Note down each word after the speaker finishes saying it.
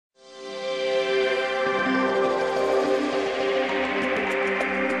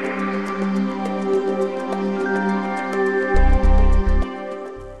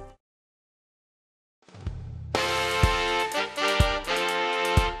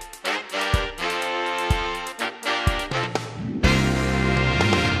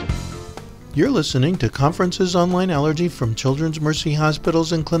You're listening to Conferences Online Allergy from Children's Mercy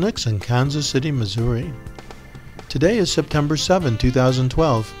Hospitals and Clinics in Kansas City, Missouri. Today is September 7,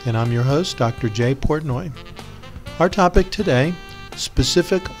 2012, and I'm your host, Dr. Jay Portnoy. Our topic today,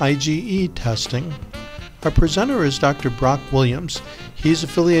 Specific IgE testing. Our presenter is Dr. Brock Williams. He's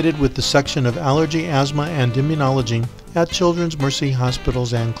affiliated with the section of Allergy, Asthma, and Immunology at Children's Mercy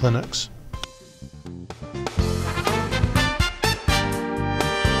Hospitals and Clinics.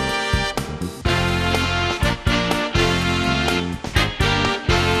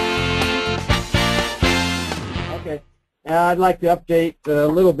 I'd like to update a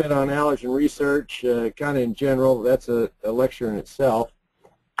little bit on allergen research, kind of in general. That's a lecture in itself.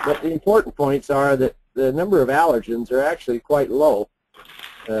 But the important points are that the number of allergens are actually quite low,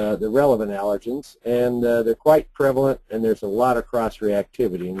 the relevant allergens, and they're quite prevalent, and there's a lot of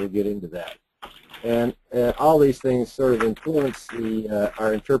cross-reactivity, and we'll get into that. And all these things sort of influence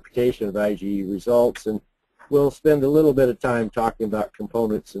our interpretation of IgE results, and we'll spend a little bit of time talking about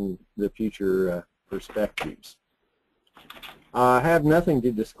components and the future perspectives. I have nothing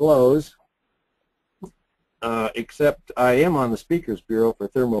to disclose, except I am on the Speakers Bureau for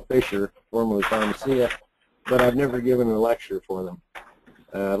Thermo Fisher, formerly Pharmacia, but I've never given a lecture for them.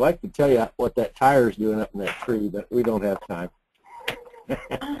 I'd like to tell you what that tire is doing up in that tree, but we don't have time.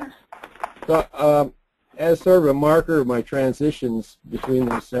 So, as sort of a marker of my transitions between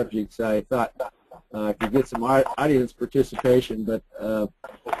those subjects, I thought I could get some audience participation, but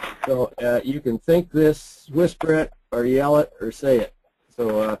so you can think this, whisper it, or yell it, or say it.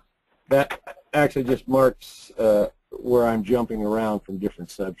 So that actually just marks where I'm jumping around from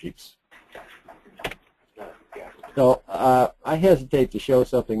different subjects. So I hesitate to show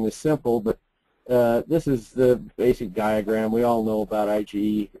something this simple, but this is the basic diagram. We all know about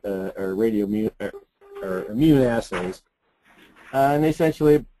IgE or immune assays, and they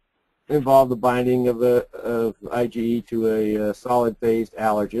essentially involve the binding of IgE to a solid phased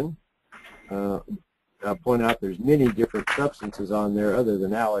allergen. I'll point out there's many different substances on there other than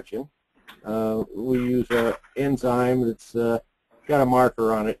allergen. We use an enzyme that's got a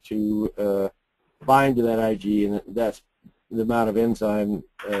marker on it to bind to that IgE, and that's the amount of enzyme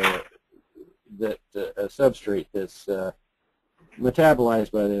that a substrate that's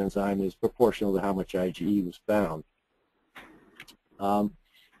metabolized by the enzyme is proportional to how much IgE was bound.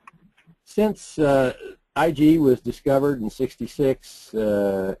 Since IgE was discovered in '66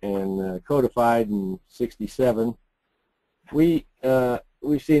 and codified in '67, we've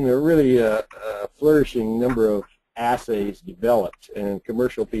seen a really flourishing number of assays developed, and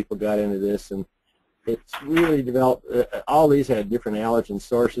commercial people got into this, and it's really developed. All these had different allergen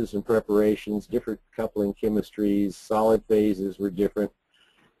sources and preparations, different coupling chemistries, solid phases were different.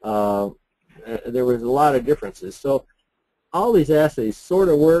 There was a lot of differences. So all these assays sort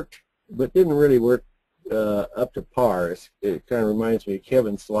of worked, but didn't really work up to par. It kind of reminds me of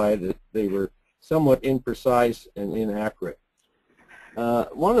Kevin's slide that they were somewhat imprecise and inaccurate.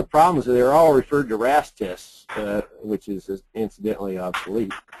 One of the problems is they're all referred to RAS tests, which is incidentally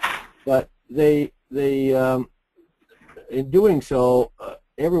obsolete. But they in doing so,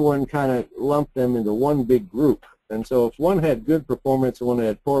 everyone kind of lumped them into one big group. And so if one had good performance and one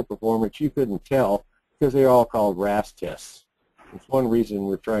had poor performance, you couldn't tell because they're all called RAS tests. It's one reason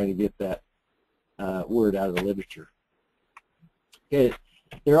we're trying to get that word out of the literature. Okay,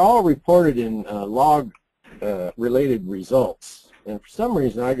 they're all reported in log-related results, and for some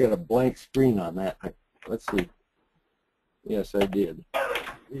reason I got a blank screen on that. Let's see. Yes, I did.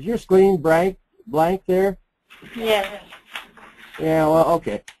 Is your screen blank there? Yes. Yeah. Well,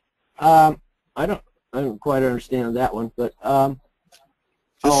 okay. I don't quite understand that one, but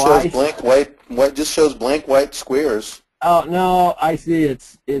just shows blank white. What just shows blank white squares. Oh, no, I see.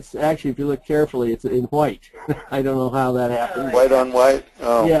 It's actually, if you look carefully, it's in white. I don't know how that happened. White on white?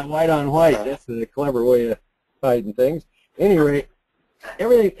 Oh. Yeah, white on white. That's a clever way of hiding things. Anyway,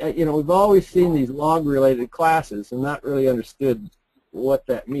 everything, we've always seen these log-related classes and not really understood what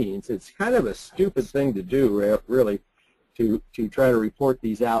that means. It's kind of a stupid thing to do, really, to try to report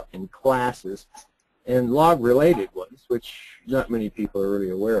these out in classes. And log-related ones, which not many people are really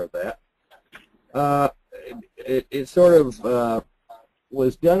aware of that. It sort of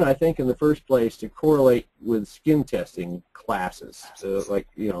was done, I think, in the first place to correlate with skin testing classes. So, like,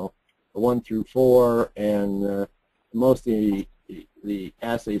 1 through 4, and most of the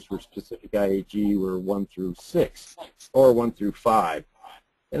assays for specific IgE were 1 through 6 or 1 through 5.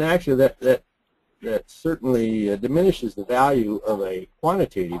 And actually, that certainly diminishes the value of a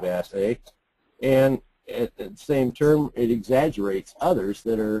quantitative assay, and at the same term, it exaggerates others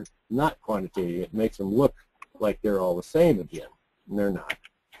that are not quantitative. It makes them look like they're all the same again, and they're not.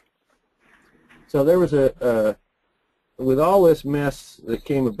 So there was with all this mess that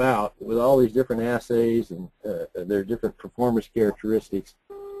came about, with all these different assays and their different performance characteristics,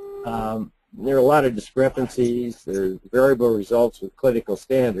 there are a lot of discrepancies. There are variable results with clinical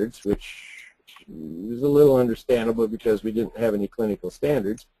standards, which is a little understandable because we didn't have any clinical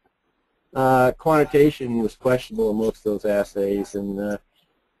standards. Quantitation was questionable in most of those assays, and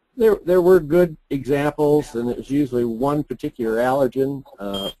there were good examples, and it was usually one particular allergen.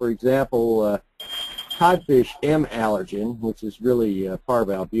 For example, codfish M allergen, which is really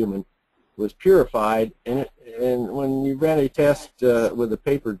parvalbumin, was purified, and when you ran a test with a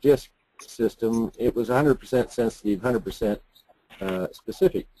paper disc system, it was 100% sensitive, 100%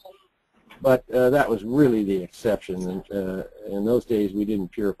 specific. But that was really the exception, and in those days we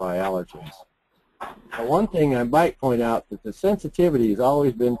didn't purify allergens. One thing I might point out that the sensitivity has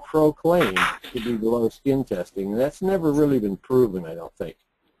always been proclaimed to be below skin testing, and that's never really been proven, I don't think.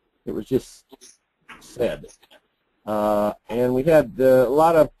 It was just said. And we had a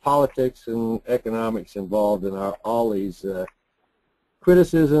lot of politics and economics involved in all these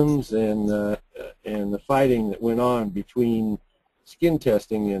criticisms and the fighting that went on between skin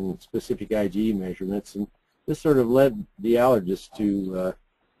testing and specific IgE measurements, and this sort of led the allergists to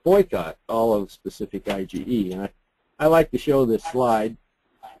boycott all of specific IgE. And I like to show this slide,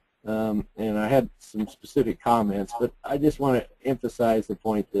 and I had some specific comments, but I just want to emphasize the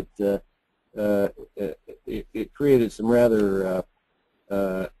point that it created some rather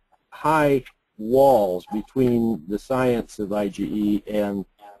high walls between the science of IgE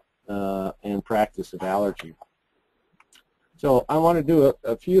and practice of allergy. So I want to do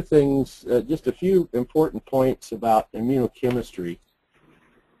a few things, just a few important points about immunochemistry.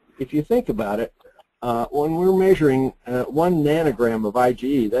 If you think about it, when we're measuring 1 nanogram of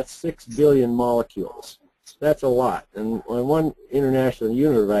IgE, that's 6 billion molecules. That's a lot. And when 1 international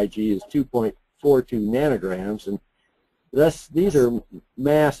unit of IgE is 2.42 nanograms, and thus these are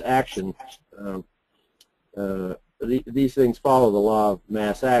mass action. These things follow the law of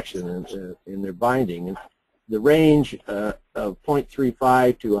mass action in their binding. And the range of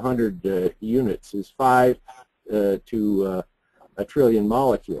 0.35 to 100 units is 5 to a trillion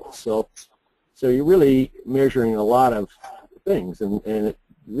molecules. So you're really measuring a lot of things, and it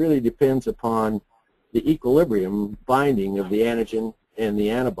really depends upon the equilibrium binding of the antigen and the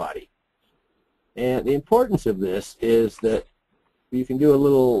antibody. And the importance of this is that you can do a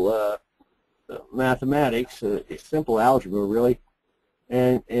little mathematics, simple algebra really,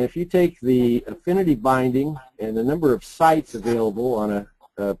 and if you take the affinity binding and the number of sites available on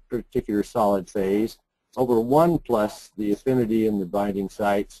a particular solid phase over 1 plus the affinity and the binding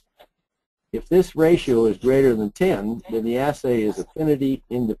sites, if this ratio is greater than 10, then the assay is affinity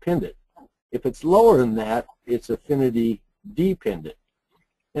independent. If it's lower than that, it's affinity dependent.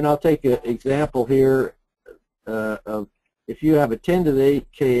 And I'll take an example here of if you have a 10 to the 8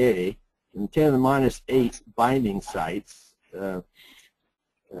 Ka and 10 to the minus 8 binding sites, 10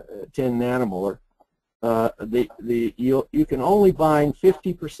 nanomolar, you can only bind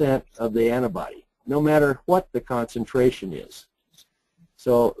 50% of the antibody, no matter what the concentration is.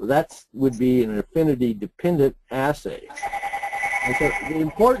 So that would be an affinity-dependent assay. And so the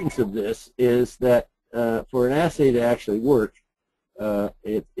importance of this is that for an assay to actually work,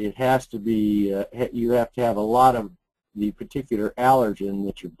 it has to be, you have to have a lot of the particular allergen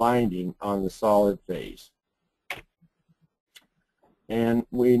that you're binding on the solid phase. And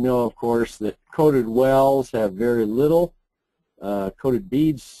we know, of course, that coated wells have very little, coated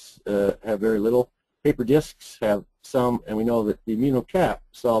beads have very little, paper discs have some, and we know that the immunocap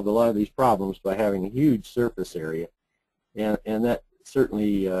solved a lot of these problems by having a huge surface area, and that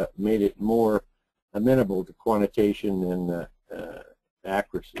certainly made it more amenable to quantitation and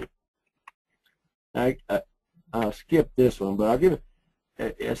accuracy. I'll skip this one, but I'll give it,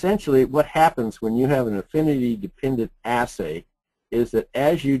 essentially what happens when you have an affinity-dependent assay is that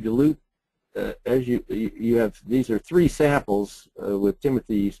as you dilute, as you have, these are 3 samples with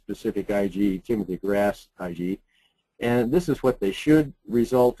Timothy specific IgE, Timothy grass IgE, and this is what they should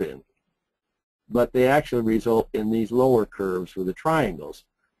result in. But they actually result in these lower curves with the triangles,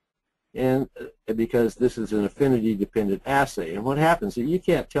 and because this is an affinity-dependent assay. And what happens is you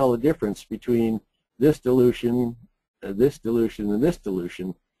can't tell the difference between this dilution, and this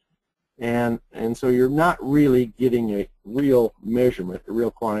dilution, and so you're not really getting a real measurement, a real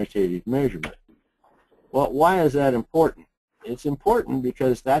quantitative measurement. Well, why is that important? It's important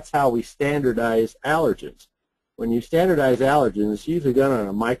because that's how we standardize allergens. When you standardize allergens, it's usually done on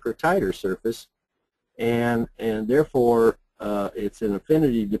a microtiter surface, and therefore it's an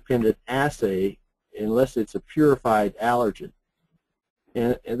affinity-dependent assay unless it's a purified allergen.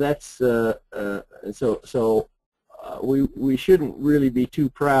 and that's we shouldn't really be too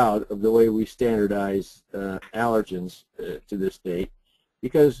proud of the way we standardize allergens to this date,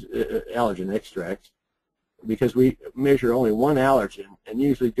 because allergen extracts, because we measure only one allergen and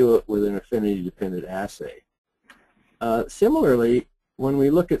usually do it with an affinity-dependent assay. Similarly, when we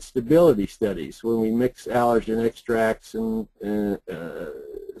look at stability studies, when we mix allergen extracts and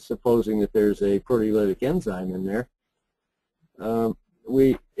supposing that there's a proteolytic enzyme in there,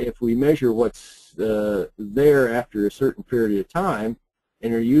 if we measure what's there after a certain period of time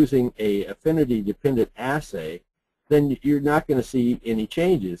and are using a affinity-dependent assay, then you're not going to see any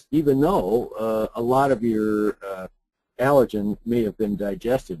changes, even though a lot of your allergen may have been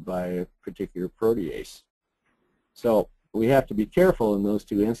digested by a particular protease. So we have to be careful in those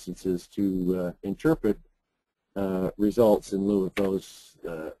two instances to interpret results in lieu of those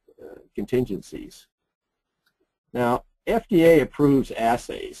contingencies. Now, FDA approves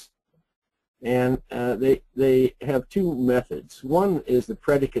assays, and they have two methods. One is the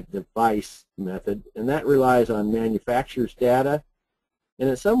predicate device method, and that relies on manufacturer's data, and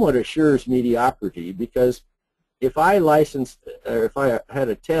it somewhat assures mediocrity, because if I licensed, or if I had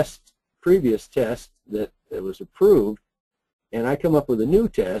a previous test that was approved, and I come up with a new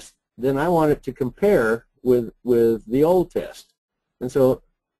test, then I want it to compare with the old test. And so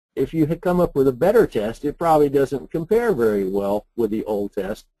if you had come up with a better test, it probably doesn't compare very well with the old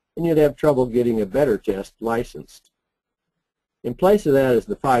test, and you'd have trouble getting a better test licensed. In place of that is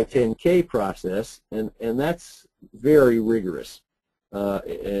the 510K process, and that's very rigorous.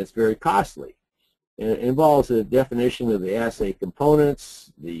 It's very costly. It involves a definition of the assay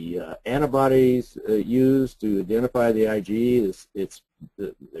components, the antibodies used to identify the IgE,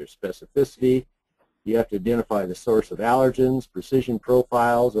 their specificity. You have to identify the source of allergens, precision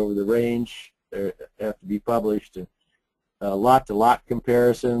profiles over the range have to be published, lot-to-lot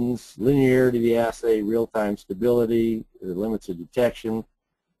comparisons, linearity of the assay, real-time stability, the limits of detection,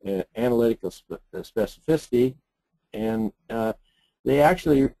 analytical specificity, and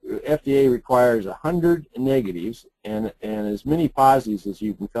FDA requires 100 negatives and as many positives as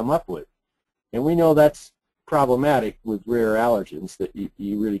you can come up with. And we know that's problematic with rare allergens, that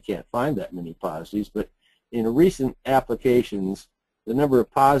you really can't find that many positives, but in recent applications, the number of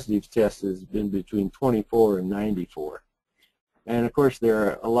positives tested has been between 24 and 94. And of course, there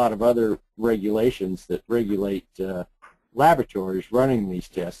are a lot of other regulations that regulate laboratories running these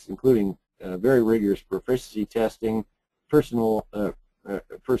tests, including very rigorous proficiency testing, personal, I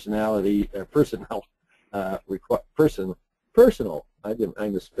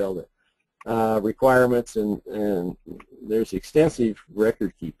misspelled it, requirements, and there's extensive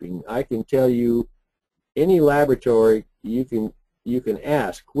record keeping. I can tell you, any laboratory, you can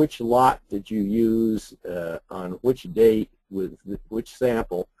ask which lot did you use on which date with which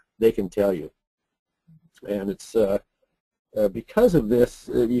sample. They can tell you, and it's because of this,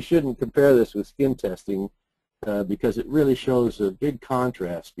 you shouldn't compare this with skin testing, because it really shows a big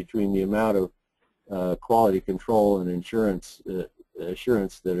contrast between the amount of quality control and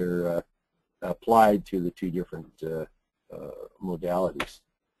assurance that are applied to the two different modalities.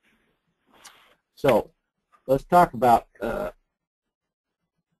 So let's talk about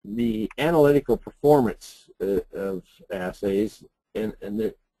the analytical performance of assays,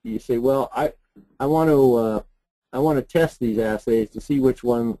 and you say, well, I want to test these assays to see which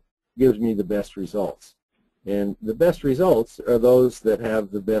one gives me the best results. And the best results are those that have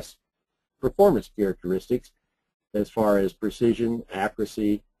the best performance characteristics as far as precision,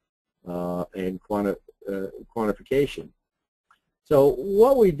 accuracy, and quantification. So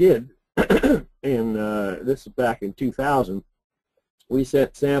what we did, and this is back in 2000, we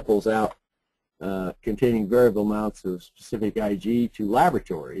sent samples out containing variable amounts of specific IgE to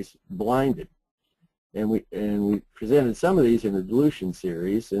laboratories, blinded. And we presented some of these in a dilution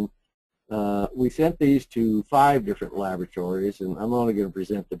series, and we sent these to 5 different laboratories, and I'm only going to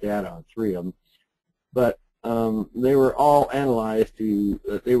present the data on 3 of them. But they were all analyzed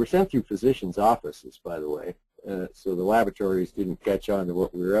they were sent through physicians' offices, by the way, so the laboratories didn't catch on to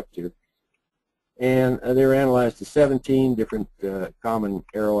what we were up to. And they were analyzed to 17 different common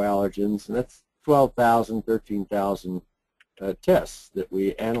aeroallergens, and that's 12,000, 13,000 tests that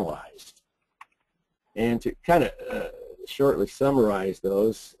we analyzed. And to kind of shortly summarize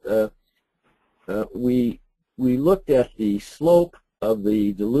those, we looked at the slope of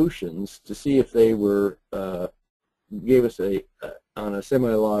the dilutions to see if they were gave us on a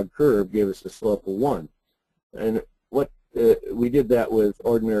semi-log curve, gave us a slope of 1. And what we did that with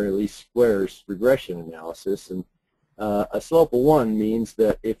ordinary least squares regression analysis, and a slope of 1 means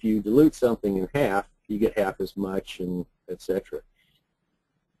that if you dilute something in half, you get half as much, and etc.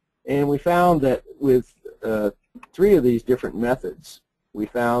 And we found that with 3 of these different methods, we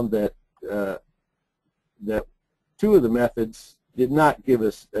found that that 2 of the methods did not give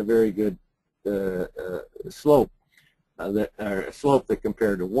us a very good slope, a slope that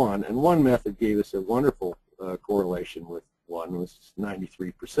compared to 1, and 1 method gave us a wonderful correlation with 1, was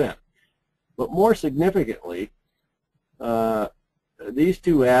 93%. But more significantly, these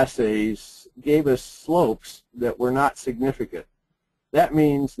 2 assays gave us slopes that were not significant. That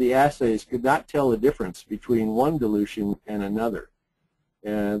means the assays could not tell the difference between one dilution and another.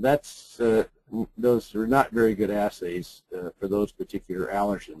 Those are not very good assays for those particular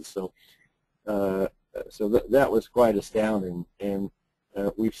allergens. So, that was quite astounding. And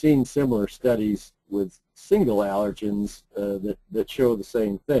we've seen similar studies with single allergens that show the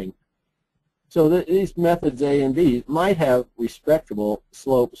same thing. So these methods A and B might have respectable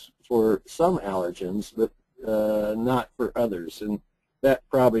slopes for some allergens, but not for others. And that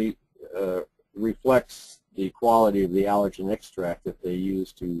probably reflects the quality of the allergen extract that they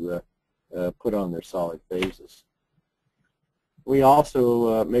use to put on their solid phases. We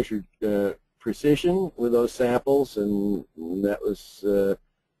also measured precision with those samples, and that was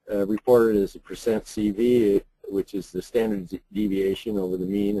reported as a percent CV, which is the standard deviation over the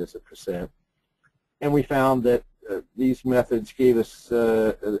mean as a percent. And we found that these methods gave us,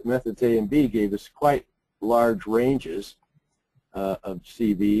 methods A and B gave us quite large ranges of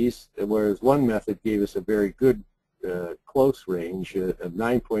CVs, whereas one method gave us a very good close range of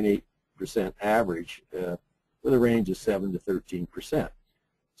 9.8% average with a range of 7 to 13%.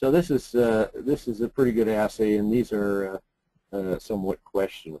 So this is a pretty good assay, and these are somewhat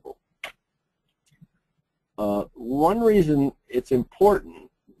questionable. One reason it's important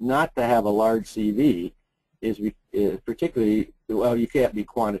not to have a large CV is particularly, well, you can't be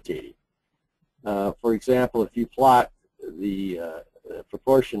quantitative. For example, if you plot the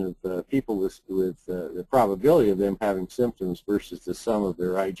proportion of people with the probability of them having symptoms versus the sum of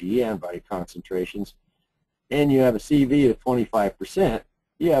their IgE antibody concentrations, and you have a CV of 25%,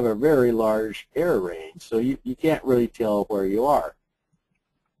 you have a very large error range, so you can't really tell where you are.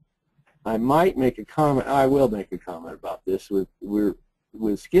 I might make a comment, I will make a comment about this.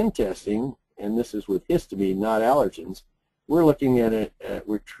 With skin testing, and this is with histamine, not allergens, we're looking at it,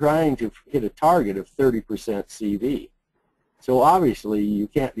 we're trying to hit a target of 30% CV. So obviously you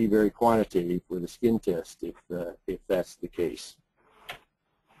can't be very quantitative with a skin test if that's the case.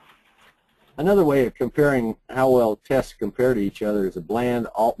 Another way of comparing how well tests compare to each other is a bland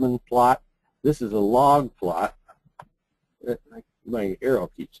Altman plot. This is a log plot. My arrow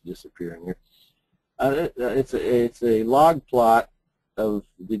keeps disappearing here. It's a log plot of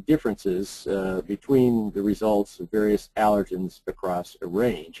the differences between the results of various allergens across a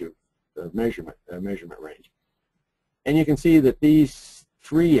range of measurement range. And you can see that these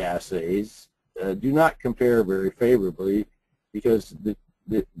 3 assays do not compare very favorably, because the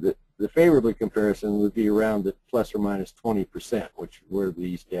favorably comparison would be around the plus or minus 20%, which where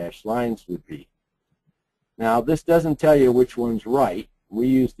these dashed lines would be. Now, this doesn't tell you which one's right. We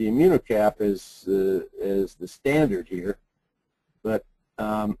use the immunocap as the standard here, but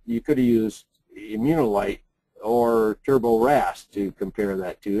you could have used Immunolite or Turbo-RAS to compare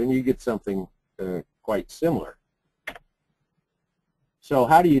that to, and you get something quite similar. So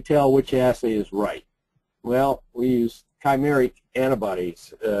how do you tell which assay is right? Well, we use chimeric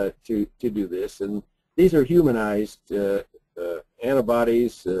antibodies to do this, and these are humanized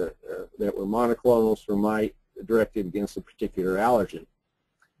antibodies that were monoclonals for mice directed against a particular allergen.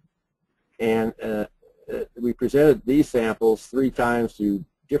 And we presented these samples 3 times to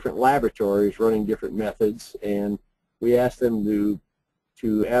different laboratories running different methods, and we asked them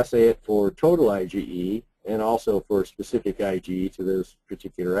to assay it for total IgE and also for specific IgE to those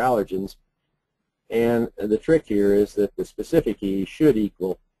particular allergens. And the trick here is that the specific E should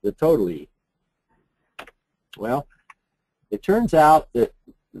equal the total E. Well, it turns out that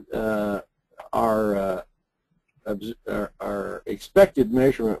our expected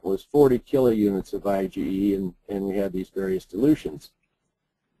measurement was 40 kilounits of IgE, and we had these various dilutions.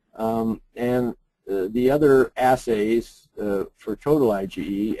 And the other assays for total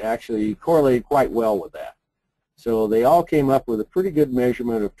IgE actually correlated quite well with that. So they all came up with a pretty good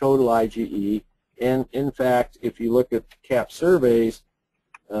measurement of total IgE, and in fact, if you look at CAP surveys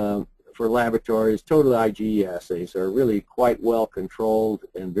for laboratories, total IgE assays are really quite well controlled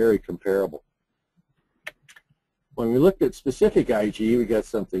and very comparable. When we looked at specific IgE, we got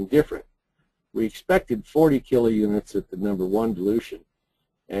something different. We expected 40 kilounits at the number 1 dilution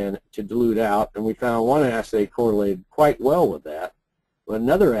and to dilute out, and we found one assay correlated quite well with that. But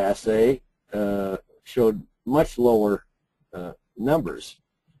another assay showed much lower numbers.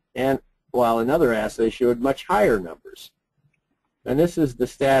 and while another assay showed much higher numbers. And this is the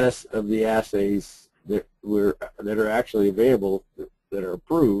status of the assays that are actually available, that are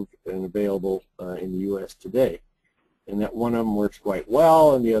approved and available in the U.S. today. And that one of them works quite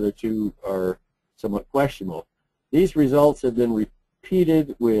well, and the other two are somewhat questionable. These results have been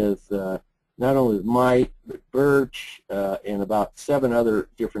repeated with not only with mite, but birch, and about 7 other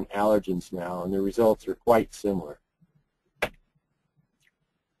different allergens now, and the results are quite similar.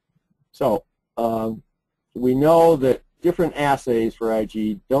 So we know that different assays for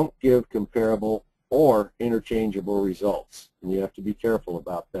IgE don't give comparable or interchangeable results, and you have to be careful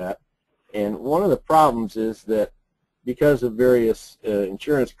about that. And one of the problems is that because of various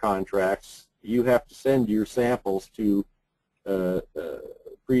insurance contracts, you have to send your samples to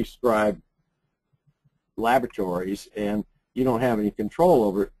prescribed laboratories, and you don't have any control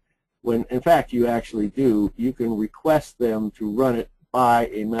over it. When in fact you actually do. You can request them to run it by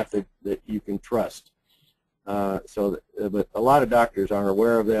a method that you can trust. But a lot of doctors aren't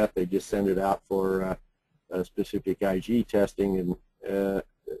aware of that. They just send it out for specific IgE testing,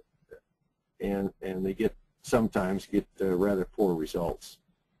 and they sometimes get rather poor results.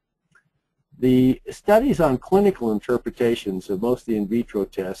 The studies on clinical interpretations of most of the in vitro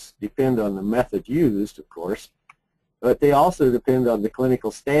tests depend on the method used, of course, but they also depend on the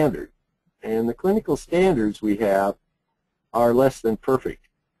clinical standard. And the clinical standards we have are less than perfect.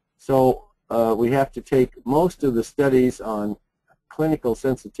 So we have to take most of the studies on clinical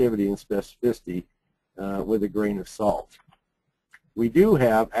sensitivity and specificity with a grain of salt. We do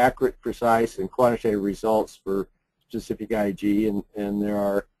have accurate, precise, and quantitative results for specific IgE, and there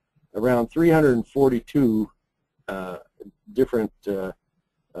are around 342 different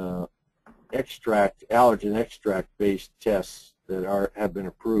allergen extract-based tests that have been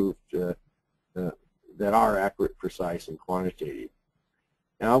approved that are accurate, precise, and quantitative.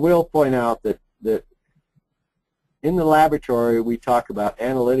 Now, I will point out that in the laboratory we talk about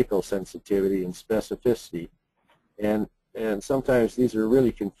analytical sensitivity and specificity, and sometimes these are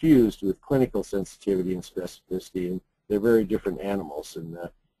really confused with clinical sensitivity and specificity, and they're very different animals, and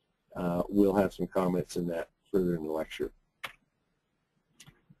we'll have some comments in that further in the lecture.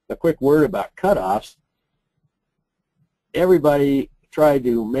 A quick word about cutoffs. Everybody tried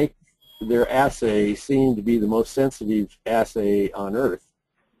to make their assay seem to be the most sensitive assay on Earth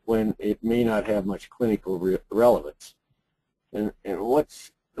when it may not have much clinical relevance. And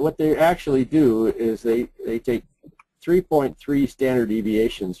what they actually do is they take 3.3 standard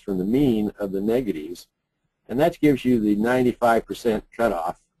deviations from the mean of the negatives, and that gives you the 95%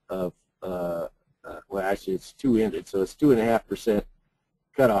 cutoff of, well, actually it's two-ended, so it's 2.5%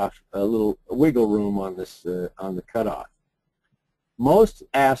 cutoff, a little wiggle room on this on the cutoff. Most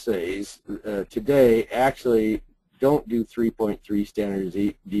assays today actually don't do 3.3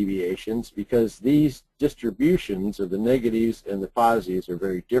 standard deviations because these distributions of the negatives and the positives are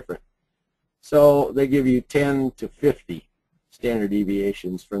very different. So they give you 10 to 50 standard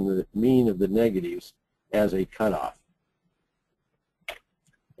deviations from the mean of the negatives as a cutoff.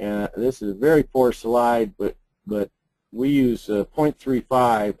 This is a very poor slide, but we use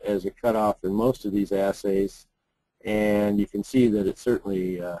 0.35 as a cutoff in most of these assays, and you can see that it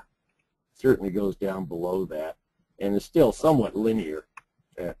certainly goes down below that, and is still somewhat linear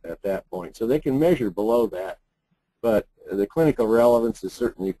at that point. So they can measure below that, but the clinical relevance is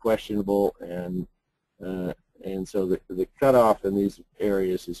certainly questionable, and so the cutoff in these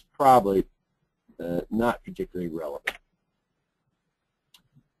areas is probably not particularly relevant.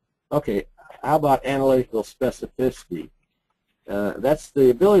 Okay, how about analytical specificity? That's the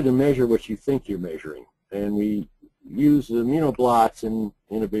ability to measure what you think you're measuring, and we use immunoblots in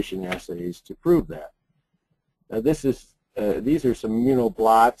inhibition assays to prove that. These are some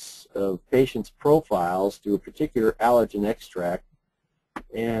immunoblots of patients' profiles to a particular allergen extract,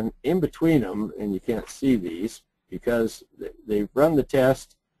 and in between them, and you can't see these because they've run the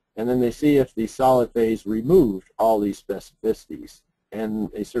test, and then they see if the solid phase removed all these specificities,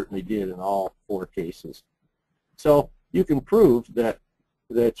 and they certainly did in all 4 cases. So you can prove that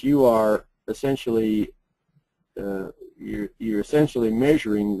you are essentially you're essentially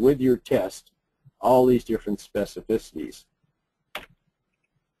measuring with your test all these different specificities.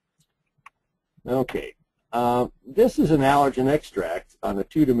 Okay, this is an allergen extract on a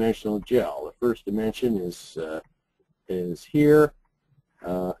 2-dimensional gel. The first dimension is here,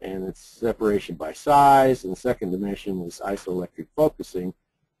 and it's separation by size, and the second dimension is isoelectric focusing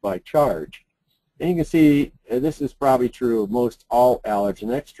by charge. And you can see this is probably true of most all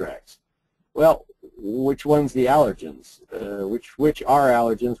allergen extracts. Well, which one's the allergens? Which are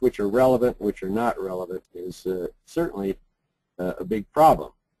allergens, which are relevant, which are not relevant, is certainly a big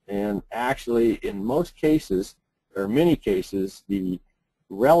problem. And actually, in most cases, or many cases, the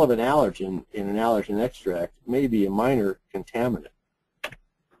relevant allergen in an allergen extract may be a minor contaminant.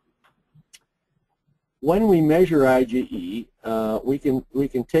 When we measure IgE, we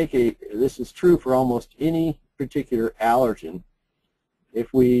can take this is true for almost any particular allergen.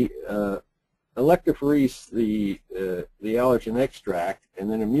 If we electrophoresis the allergen extract and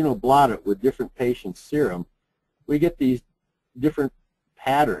then immunoblot it with different patients' serum, we get these different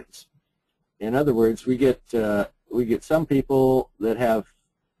patterns. In other words, we get some people that have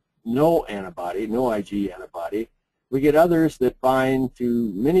no antibody, no IgE antibody. We get others that bind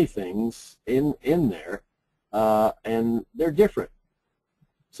to many things in there, and they're different.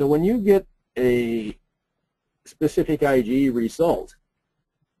 So when you get a specific IgE result,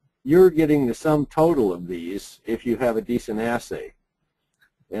 you're getting the sum total of these if you have a decent assay.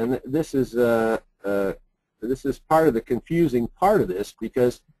 And this is part of the confusing part of this,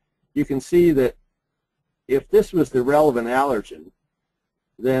 because you can see that if this was the relevant allergen,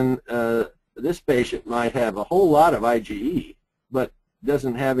 then this patient might have a whole lot of IgE, but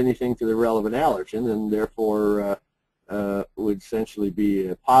doesn't have anything to the relevant allergen, and therefore would essentially be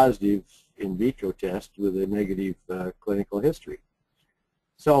a positive in vitro test with a negative clinical history.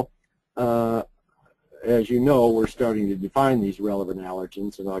 So, as you know, we're starting to define these relevant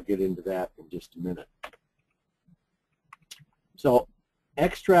allergens, and I'll get into that in just a minute. So,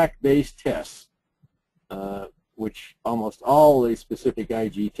 extract-based tests, which almost all the specific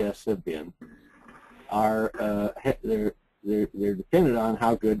IgE tests have been, are they're dependent on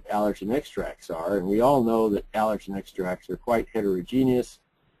how good allergen extracts are, and we all know that allergen extracts are quite heterogeneous.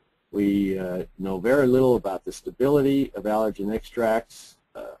 We know very little about the stability of allergen extracts.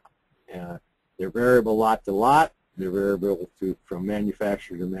 They're variable lot to lot. They're variable from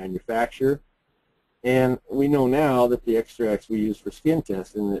manufacturer to manufacturer. And we know now that the extracts we use for skin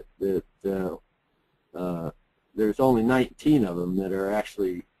testing, that there's only 19 of them that are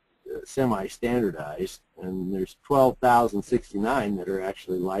actually semi-standardized, and there's 12,069 that are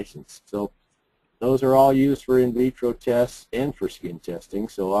actually licensed. So those are all used for in vitro tests and for skin testing,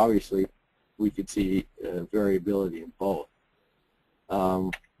 so obviously we could see variability in both.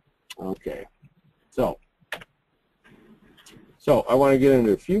 Okay, so I want to get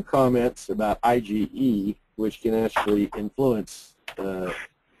into a few comments about IgE, which can actually influence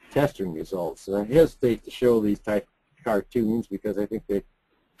testing results. And I hesitate to show these type of cartoons because I think they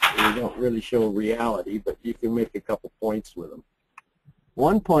don't really show reality, but you can make a couple points with them.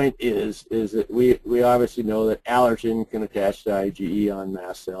 One point is that we obviously know that allergen can attach to IgE on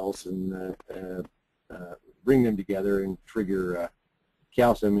mast cells and bring them together and trigger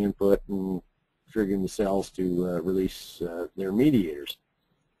calcium input and triggering the cells to release their mediators.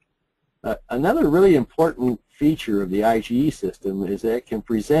 Another really important feature of the IgE system is that it can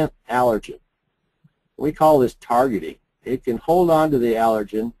present allergen. We call this targeting. It can hold on to the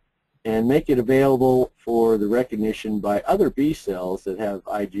allergen and make it available for the recognition by other B cells that have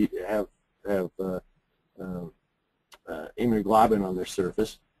immunoglobulin on their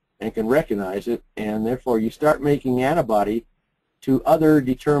surface and can recognize it, and therefore you start making antibody to other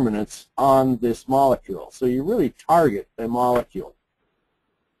determinants on this molecule. So you really target a molecule.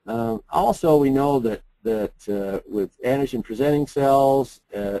 Also, we know that with antigen-presenting cells,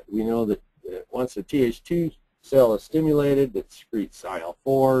 we know that once a Th2 cell is stimulated, it secretes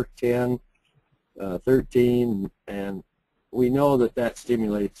IL-4, 10, 13, and we know that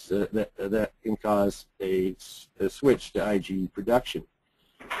stimulates, that can cause a switch to IgE production.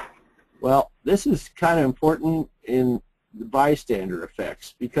 Well, this is kind of important in the bystander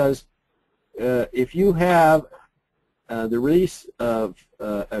effects, because if you have the release of,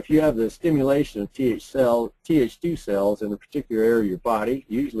 if you have the stimulation of Th2 cells in a particular area of your body,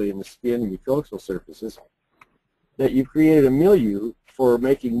 usually in the skin and mucosal surfaces, that you've created a milieu for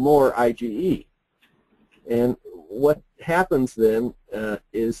making more IgE. And what happens then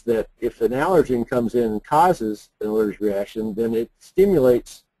is that if an allergen comes in and causes an allergic reaction, then it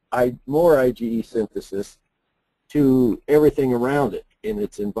stimulates more IgE synthesis to everything around it in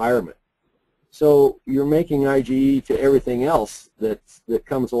its environment. So you're making IgE to everything else that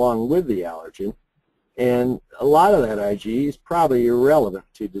comes along with the allergen, and a lot of that IgE is probably irrelevant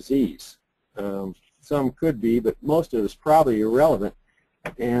to disease. Some could be, but most of it is probably irrelevant,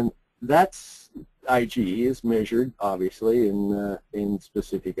 and that's IgE is measured obviously in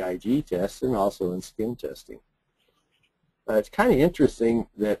specific IgE tests and also in skin testing. It's kind of interesting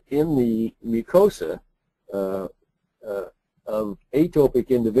that in the mucosa of atopic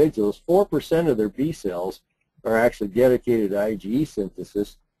individuals, 4% of their B cells are actually dedicated to IgE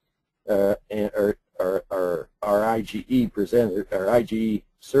synthesis and are IgE presented, or IgE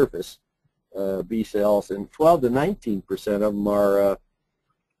surface B cells, and 12 to 19% of them are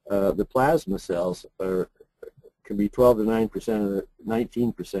the plasma cells, can be 12 to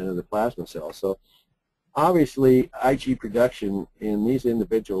 19% of the plasma cells. So obviously, IgE production in these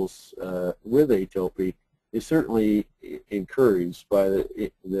individuals with atopy is certainly encouraged by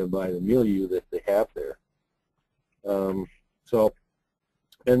the milieu that they have there.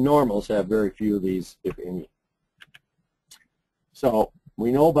 And normals have very few of these, if any. So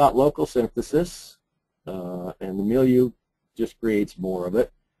we know about local synthesis, and the milieu just creates more of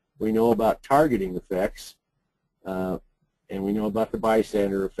it. We know about targeting effects, and we know about the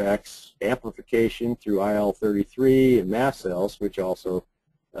bystander effects, amplification through IL-33 and mast cells, which also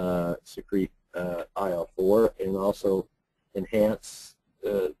secrete IL-4 and also enhance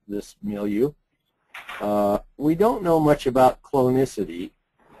this milieu. We don't know much about clonicity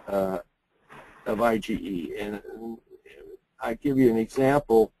of IgE, and I give you an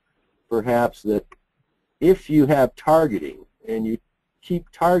example, perhaps, that if you have targeting and you keep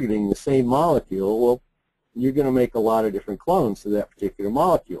targeting the same molecule, well, you're going to make a lot of different clones to that particular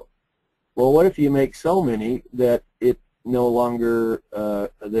molecule. Well, what if you make so many that it no longer,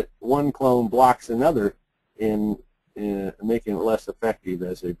 that one clone blocks another in making it less effective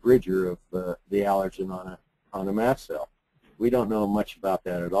as a bridger of the allergen on a mast cell? We don't know much about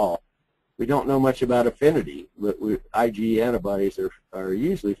that at all. We don't know much about affinity, but IgE antibodies are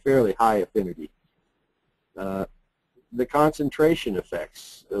usually fairly high affinity. The concentration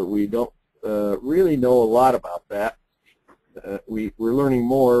effects, we don't really know a lot about that. We're learning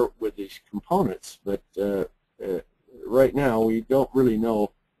more with these components, but right now we don't really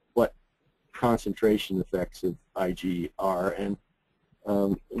know what concentration effects of IgE are. And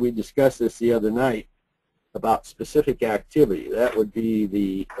we discussed this the other night about specific activity. That would be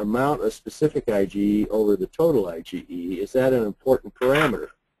the amount of specific IgE over the total IgE. Is that an important parameter?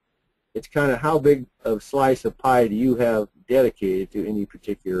 It's kind of how big of a slice of pie do you have dedicated to any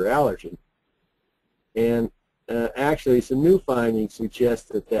particular allergen. And actually, some new findings suggest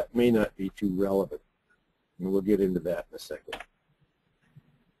that that may not be too relevant. And we'll get into that in a second.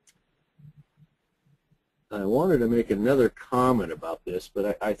 I wanted to make another comment about this,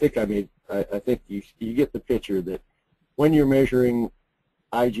 but I think you get the picture that when you're measuring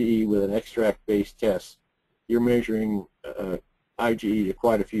IgE with an extract-based test, you're measuring IgE to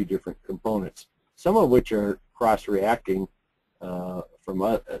quite a few different components, some of which are cross-reacting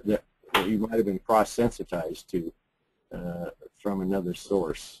that you might have been cross-sensitized to from another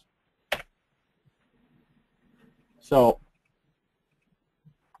source. So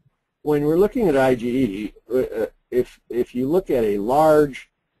when we're looking at IgE, if you look at a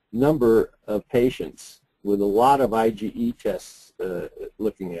large number of patients with a lot of IgE tests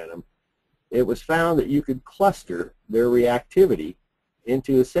looking at them, it was found that you could cluster their reactivity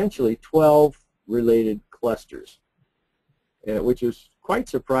into essentially 12 related clusters, which is quite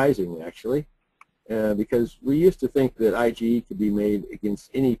surprising, actually, because we used to think that IgE could be made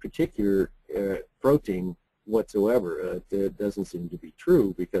against any particular protein whatsoever. It doesn't seem to be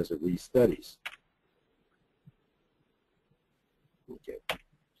true because of these studies. Okay.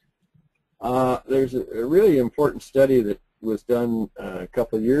 There's a really important study that was done a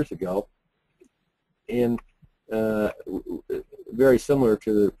couple of years ago, and very similar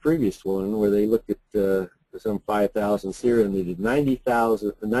to the previous one, where they looked at some 5,000 sera, and they did 99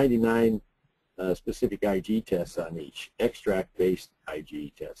 specific IgE tests on each, extract-based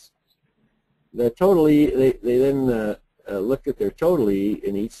IgE tests. They then looked at their total E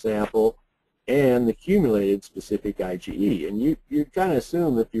in each sample and the accumulated specific IgE. And you kind of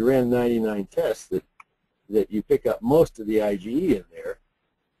assume if you ran 99 tests that you pick up most of the IgE in there.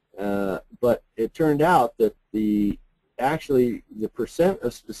 But it turned out that actually the percent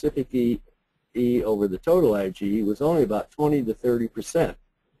of specific E over the total IgE was only about 20 to 30%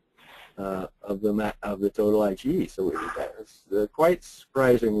 of the total IgE. So that's a quite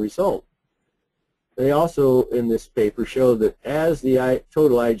surprising result. They also, in this paper, show that as the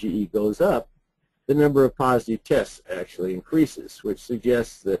total IgE goes up, the number of positive tests actually increases, which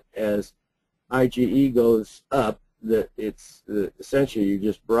suggests that as IgE goes up, that it's essentially you're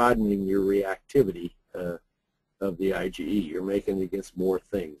just broadening your reactivity of the IgE. You're making it against more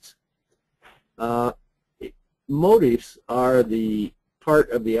things. Motifs are the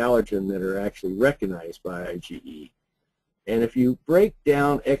part of the allergen that are actually recognized by IgE. And if you break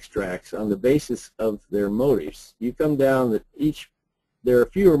down extracts on the basis of their motifs, you come down that there are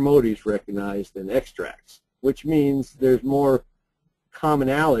fewer motifs recognized than extracts, which means there's more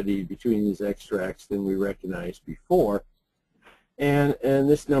commonality between these extracts than we recognized before. And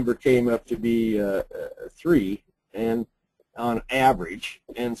this number came up to be 3. And on average,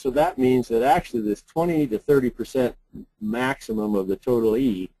 and so that means that actually this 20 to 30% maximum of the total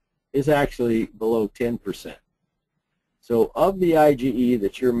E is actually below 10%. So of the IgE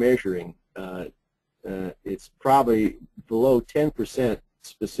that you're measuring, it's probably below 10%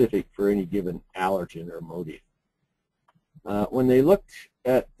 specific for any given allergen or motif. When they looked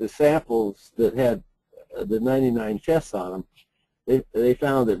at the samples that had the 99 tests on them, they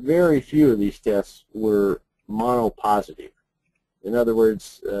found that very few of these tests were monopositive. In other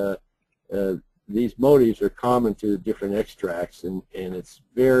words, these motifs are common to different extracts, and it's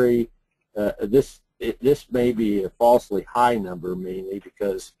very, this may be a falsely high number, mainly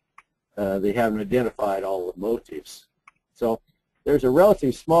because they haven't identified all the motifs. So there's a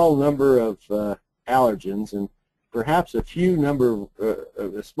relatively small number of allergens, and perhaps a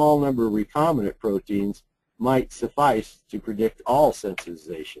small number of recombinant proteins might suffice to predict all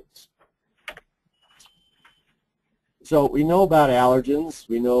sensitizations. So we know about allergens.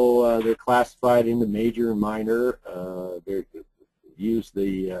 We know they're classified into major and minor. They use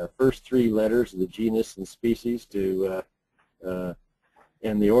the first three letters of the genus and species to,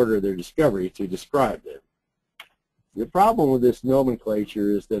 and the order of their discovery to describe them. The problem with this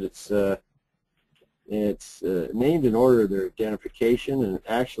nomenclature is that it's named in order of their identification, and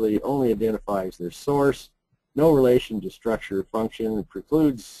actually only identifies their source, no relation to structure or function, and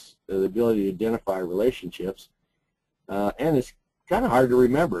precludes the ability to identify relationships. And it's kind of hard to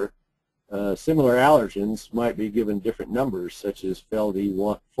remember. Similar allergens might be given different numbers, such as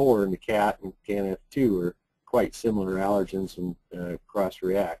FeLD4 in the cat and CanF2 are quite similar allergens and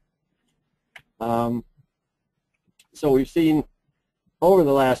cross-react. So we've seen over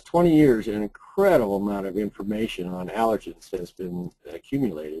the last 20 years an incredible amount of information on allergens has been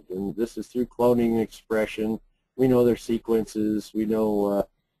accumulated, and this is through cloning and expression. We know their sequences, we know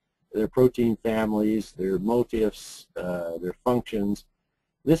their protein families, their motifs, their functions.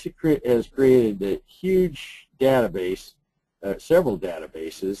 This has created a huge database, several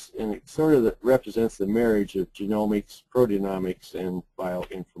databases, and it sort of represents the marriage of genomics, proteomics, and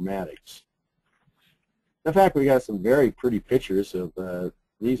bioinformatics. In fact, we got some very pretty pictures of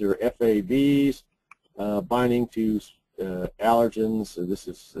these are FABs binding to allergens. So this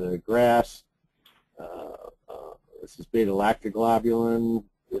is grass. This is beta-lactoglobulin.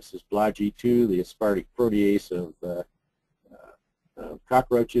 This is BLA-G2, the aspartic protease of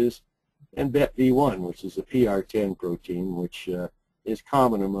cockroaches, and BET-V1, which is a PR10 protein, which is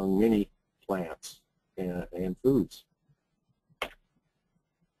common among many plants and foods.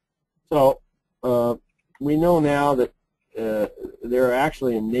 So we know now that there are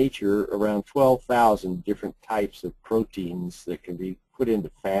actually in nature around 12,000 different types of proteins that can be put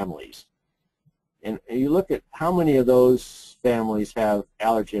into families. And you look at how many of those families have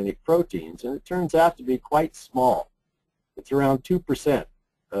allergenic proteins, and it turns out to be quite small. It's around 2%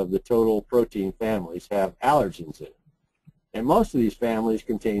 of the total protein families have allergens in it. And most of these families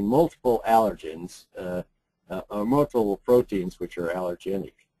contain multiple allergens, or multiple proteins which are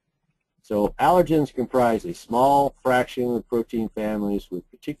allergenic. So allergens comprise a small fraction of the protein families with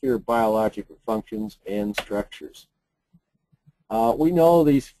particular biological functions and structures. We know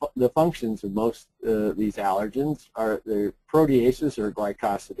the functions of most these allergens are their proteases or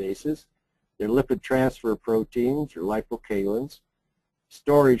glycosidases, their lipid transfer proteins or lipocalins,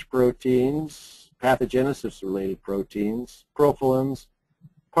 storage proteins, pathogenesis-related proteins, profilins,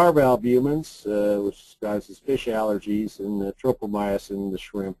 parvalbumins, which causes fish allergies, and tropomyosin, the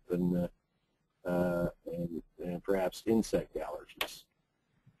shrimp, and perhaps insect allergies.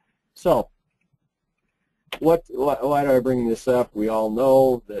 So, why do I bring this up? We all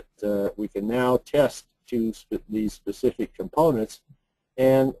know that we can now test these specific components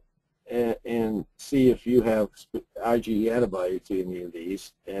and see if you have IgE antibody to any of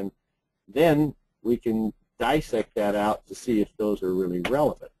these, and then we can dissect that out to see if those are really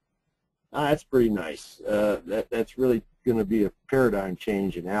relevant. That's pretty nice. That's really going to be a paradigm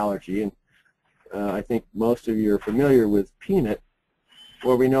change in allergy, and I think most of you are familiar with peanut,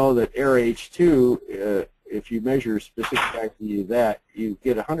 where we know that RH2, if you measure specific IgE that, you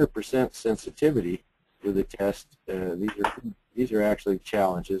get 100% sensitivity with the test. These are actually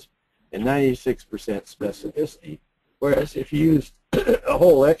challenges, and 96% specificity. Whereas if you use a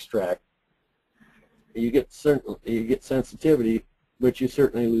whole extract, you get sensitivity, but you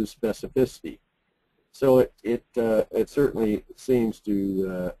certainly lose specificity. So it certainly seems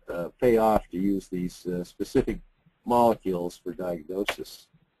to pay off to use these specific molecules for diagnosis.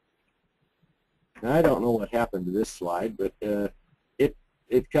 Now, I don't know what happened to this slide, but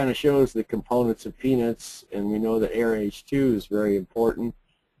it kind of shows the components of peanuts, and we know that RH2 is very important.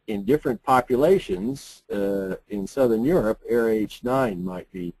 in different populations in Southern Europe, RH9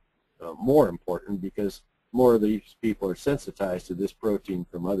 might be more important because more of these people are sensitized to this protein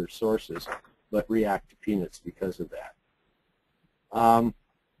from other sources, but react to peanuts because of that.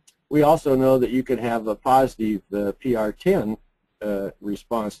 We also know that you can have a positive PR10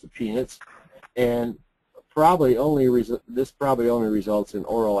 response to peanuts, and this probably only results in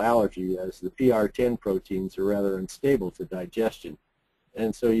oral allergy, as the PR10 proteins are rather unstable to digestion,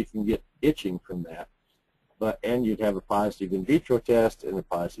 and so you can get itching from that. And you'd have a positive in vitro test and a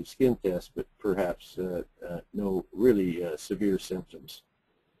positive skin test, but perhaps no really severe symptoms.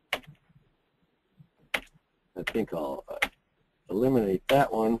 I think I'll eliminate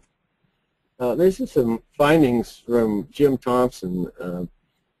that one. These are some findings from Jim Thompson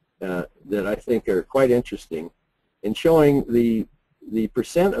that I think are quite interesting in showing the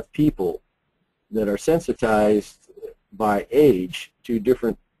percent of people that are sensitized by age to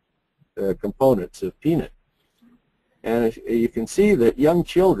different components of peanut. And you can see that young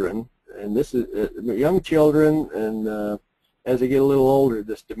children, and this is young children, and as they get a little older,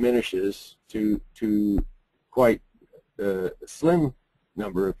 this diminishes to quite a slim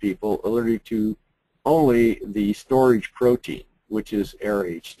number of people allergic to only the storage protein, which is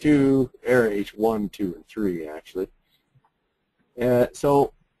RH2, RH1, 2, and 3, actually.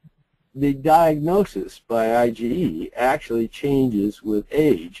 So the diagnosis by IgE actually changes with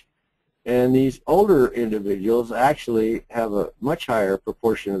age. And these older individuals actually have a much higher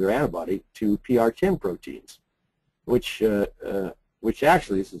proportion of their antibody to PR10 proteins, which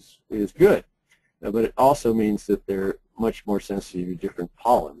actually is good. But it also means that they're much more sensitive to different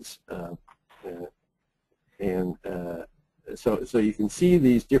pollens. So you can see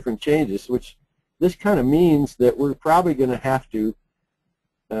these different changes, which this kind of means that we're probably going to have to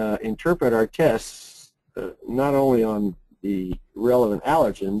interpret our tests not only on the relevant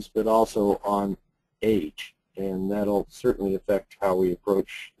allergens, but also on age, and that'll certainly affect how we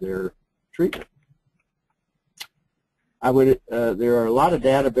approach their treatment. There are a lot of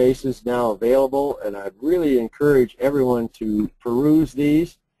databases now available, and I'd really encourage everyone to peruse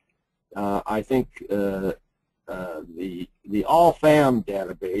these. I think the All-Fam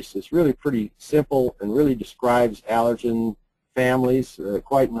database is really pretty simple and really describes allergen families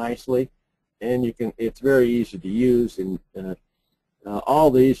quite nicely. And it's very easy to use, and all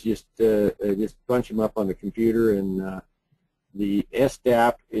these just bunch them up on the computer, and the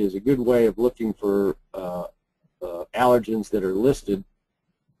SDAP is a good way of looking for allergens that are listed,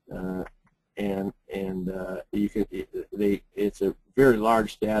 and it's a very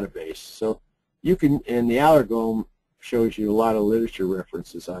large database. So you can, and the Allergome shows you a lot of literature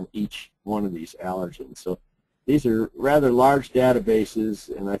references on each one of these allergens. So these are rather large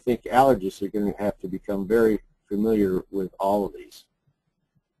databases, and I think allergists are going to have to become very familiar with all of these.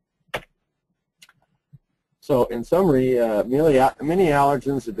 So in summary, many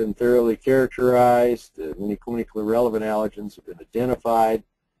allergens have been thoroughly characterized, many clinically relevant allergens have been identified,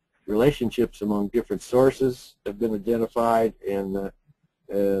 relationships among different sources have been identified, and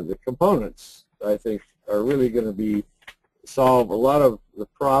the components, I think, are really going to solve a lot of the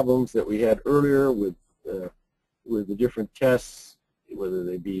problems that we had earlier with the different tests, whether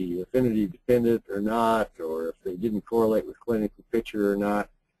they be affinity dependent or not, or if they didn't correlate with clinical picture or not.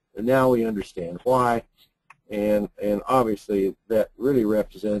 And now we understand why, and obviously that really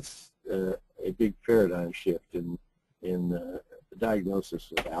represents a big paradigm shift in the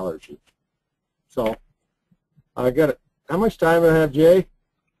diagnosis of allergy. So I got it. How much time do I have, Jay?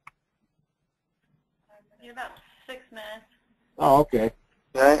 You're about 6 minutes. Oh, okay.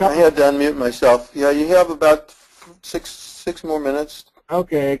 Yeah, I had to unmute myself. Yeah, you have about six more minutes.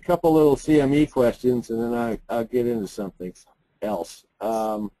 Okay, a couple little CME questions, and then I'll get into something else.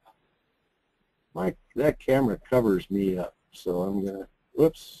 That camera covers me up, so I'm gonna.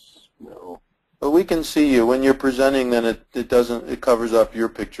 Whoops, no. But we can see you when you're presenting. Then it doesn't. It covers up your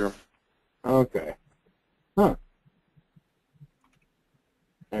picture. Okay. Huh.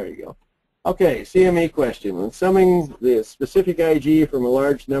 There you go. Okay, CME question. When summing the specific IgE from a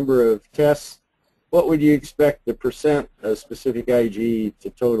large number of tests, what would you expect the percent of specific IgE to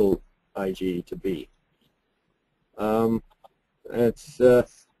total IgE to be?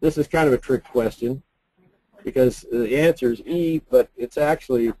 This is kind of a trick question because the answer is E, but it's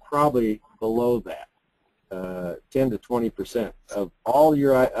actually probably below that. 10 to 20% of all the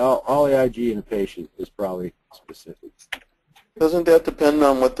IgE in a patient is probably specific. Doesn't that depend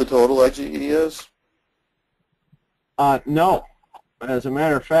on what the total IgE is? No. As a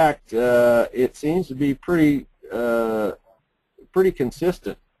matter of fact, it seems to be pretty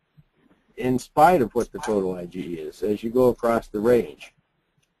consistent in spite of what the total IgE is as you go across the range.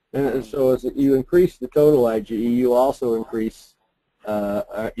 And so as you increase the total IgE, you also increase,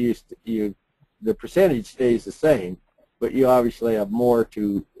 the percentage stays the same, but you obviously have more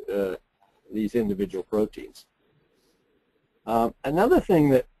to these individual proteins. Another thing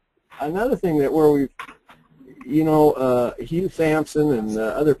that where we've, Hugh Sampson and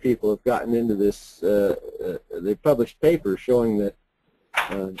other people have gotten into this, they published papers showing that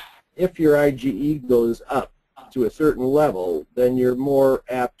if your IgE goes up to a certain level, then you're more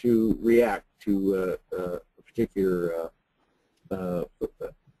apt to react to a particular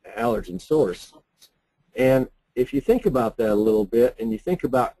allergen source. And if you think about that a little bit and you think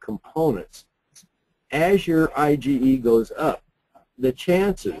about components, as your IgE goes up, the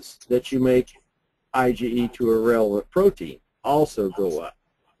chances that you make IgE to a relevant protein also go up.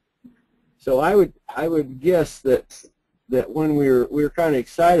 So I would guess that when we were kind of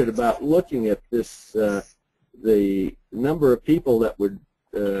excited about looking at this, the number of people that would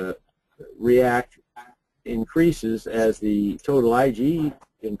react increases as the total IgE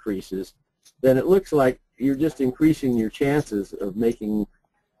increases, then it looks like you're just increasing your chances of making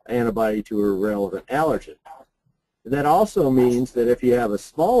antibody to a relevant allergen. That also means that if you have a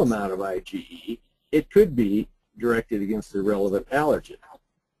small amount of IgE, it could be directed against the relevant allergen.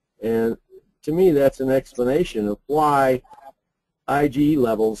 And to me, that's an explanation of why IgE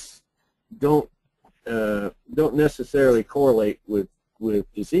levels don't necessarily correlate with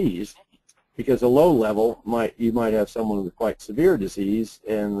disease, because a low level you might have someone with quite severe disease,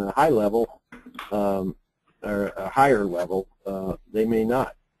 and a high level or a higher level they may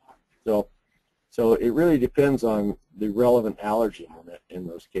not. So it really depends on the relevant allergen in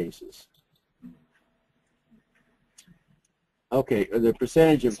those cases. Okay, the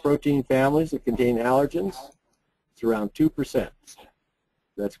percentage of protein families that contain allergens, it's around 2%.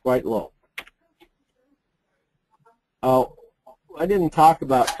 That's quite low. I didn't talk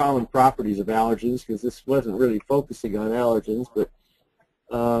about common properties of allergens because this wasn't really focusing on allergens, but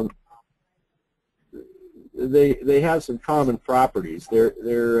they have some common properties.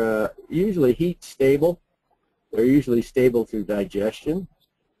 They're usually heat stable. They're usually stable through digestion,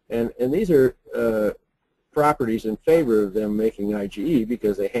 and these are properties in favor of them making IgE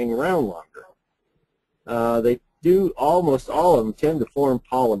because they hang around longer. They do, almost all of them tend to form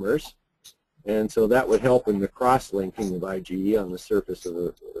polymers, and so that would help in the cross-linking of IgE on the surface of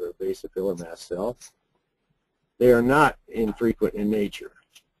a basophilic mast cell. They are not infrequent in nature.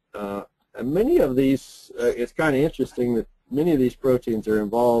 And many of these, it's kind of interesting that many of these proteins are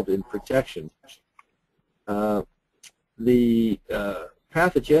involved in protection. The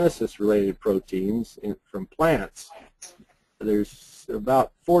pathogenesis-related proteins from plants, there's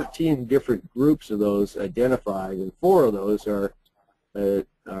about 14 different groups of those identified, and 4 of those are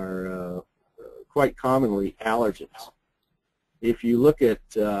quite commonly allergens. If you look at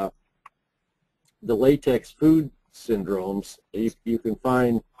the latex food syndromes, you can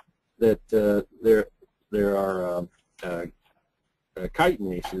find that there are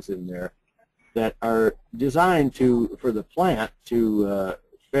chitinases in there that are designed for the plant to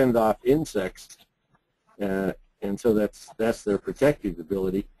fend off insects, and so that's their protective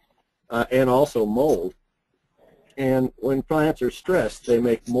ability, and also mold. And when plants are stressed, they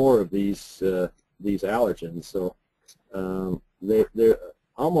make more of these allergens. So they're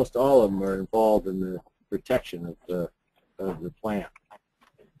almost all of them are involved in the protection of the plant.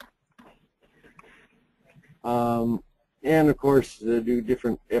 And of course, they do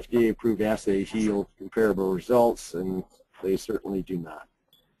different FDA-approved assays yield comparable results, and they certainly do not.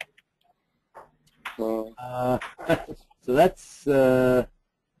 So that's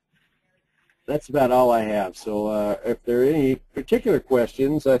about all I have. So if there are any particular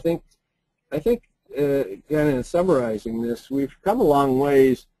questions, I think kind of summarizing this, we've come a long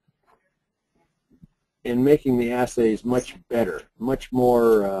ways in making the assays much better, much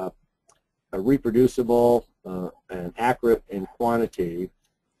more reproducible and accurate and quantitative.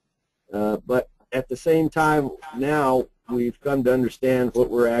 But at the same time, now we've come to understand what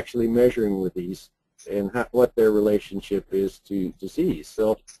we're actually measuring with these and what their relationship is to disease.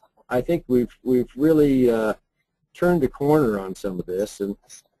 So I think we've really turned a corner on some of this,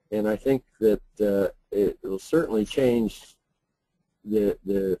 and I think that it will certainly change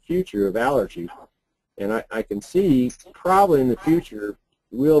the future of allergy. And I can see probably in the future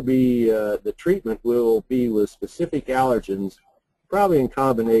will be the treatment will be with specific allergens, probably in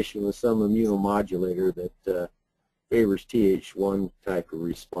combination with some immunomodulator that favors Th1 type of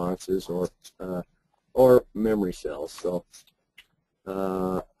responses or memory cells. So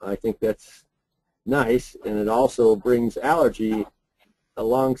I think that's nice, and it also brings allergy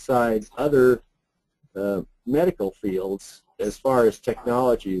alongside other medical fields as far as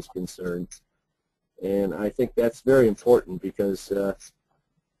technology is concerned. And I think that's very important because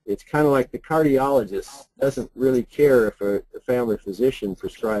it's kind of like the cardiologist doesn't really care if a family physician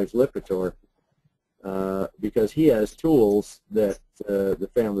prescribes Lipitor because he has tools that the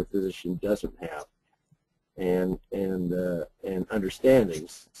family physician doesn't have and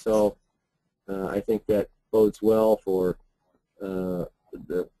understandings. So I think that bodes well for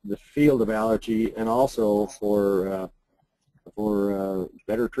the field of allergy and also for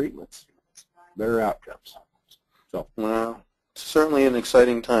better treatments, better outcomes. So. Well, it's certainly an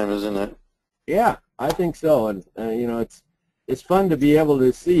exciting time, isn't it? Yeah, I think so, and you know, it's fun to be able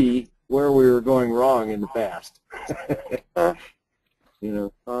to see where we were going wrong in the past. You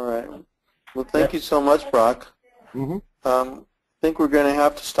know. All right. Well, thank you so much, Brock. Mm-hmm. I think we're going to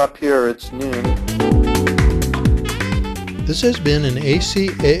have to stop here. It's noon. This has been an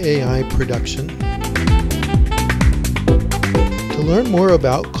ACAAI production. To learn more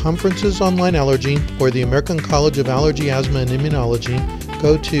about Conferences on Lyme Allergy or the American College of Allergy, Asthma, and Immunology,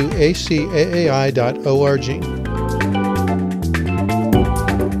 go to acaai.org.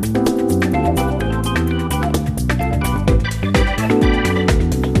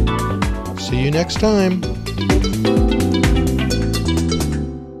 See you next time.